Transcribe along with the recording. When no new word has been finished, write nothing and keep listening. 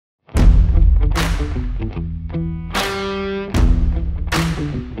You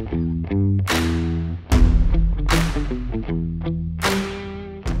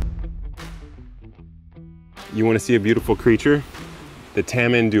want to see a beautiful creature? The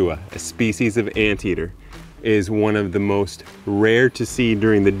tamandua, a species of anteater, is one of the most rare to see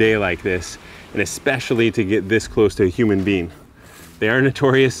during the day like this, and especially to get this close to a human being. They are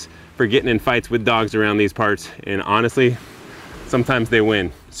notorious for getting in fights with dogs around these parts, and honestly, sometimes they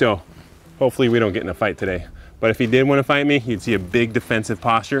win. So hopefully we don't get in a fight today. But if he did want to fight me, you'd see a big defensive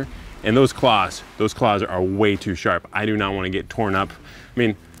posture, and those claws are way too sharp. I do not want to get torn up. I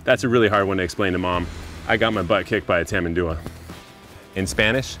mean, that's a really hard one to explain to mom. I got my butt kicked by a tamandua. In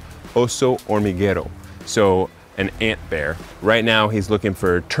Spanish, oso hormiguero, so an ant bear. Right now he's looking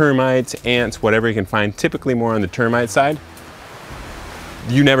for termites, ants, whatever he can find, typically more on the termite side.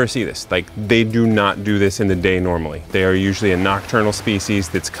 You never see this. Like, they do not do this in the day normally. They are usually a nocturnal species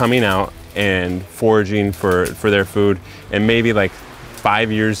that's coming out and foraging for their food. And maybe like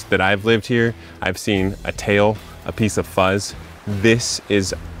 5 years that I've lived here, I've seen a tail, a piece of fuzz. This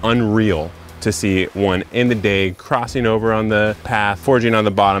is unreal to see one in the day, crossing over on the path, foraging on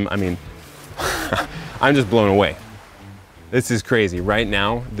the bottom. I mean, I'm just blown away. This is crazy. Right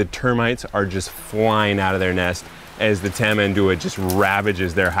now, the termites are just flying out of their nest as the tamandua just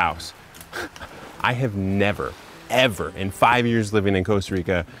ravages their house. I have never, ever, in 5 years living in Costa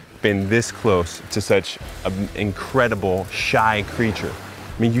Rica, been this close to such an incredible, shy creature.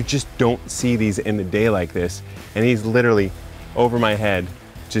 I mean, you just don't see these in the day like this. And he's literally over my head,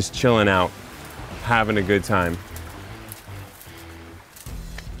 just chilling out, having a good time.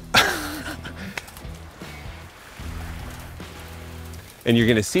 And you're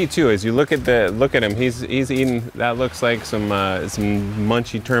gonna see too, as you look at him, he's eating, that looks like some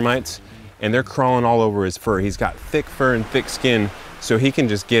munchy termites, and they're crawling all over his fur. He's got thick fur and thick skin, so he can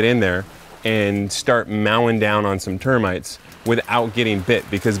just get in there and start mowing down on some termites without getting bit,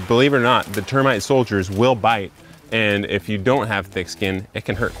 because believe it or not, the termite soldiers will bite, and if you don't have thick skin, it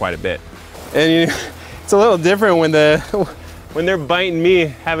can hurt quite a bit. And it's a little different when they're biting me,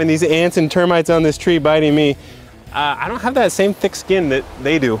 having these ants and termites on this tree biting me. I don't have that same thick skin that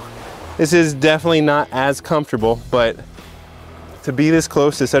they do. This is definitely not as comfortable, but to be this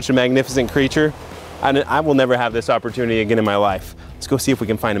close to such a magnificent creature, I will never have this opportunity again in my life. Let's go see if we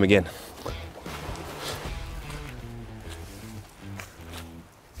can find him again.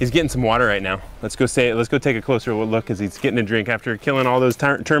 He's getting some water right now. Let's go take a closer look as he's getting a drink after killing all those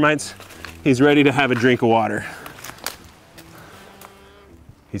termites. He's ready to have a drink of water.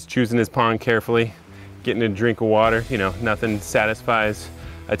 He's choosing his pond carefully, getting a drink of water. You know, nothing satisfies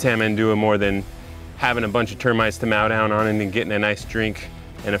a tamandua more than having a bunch of termites to mow down on and then getting a nice drink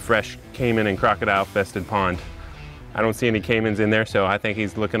in a fresh caiman and crocodile fested pond. I don't see any caimans in there, so I think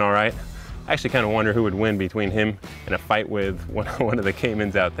he's looking all right. I actually kind of wonder who would win between him and a fight with one of the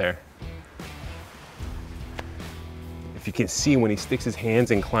caimans out there. If you can see when he sticks his hands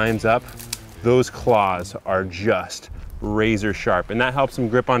and climbs up, those claws are just razor sharp, and that helps him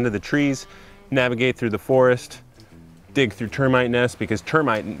grip onto the trees, navigate through the forest, dig through termite nests, because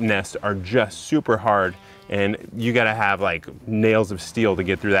termite nests are just super hard, and you gotta have like nails of steel to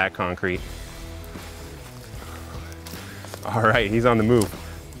get through that concrete. All right, he's on the move.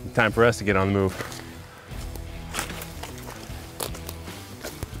 Time for us to get on the move.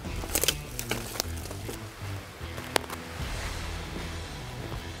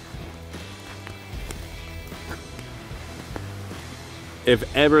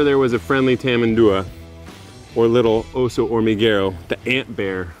 If ever there was a friendly tamandua, or little oso hormiguero, the ant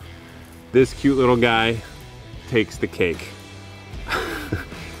bear, this cute little guy takes the cake.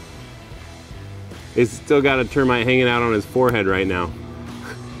 He's still got a termite hanging out on his forehead right now.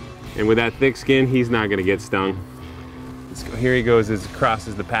 And with that thick skin, he's not gonna get stung. Here he goes as he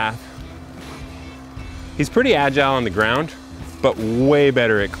crosses the path. He's pretty agile on the ground, but way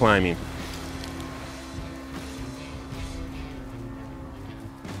better at climbing.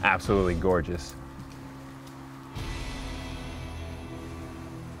 Absolutely gorgeous.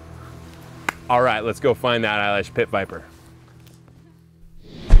 All right, let's go find that eyelash pit viper.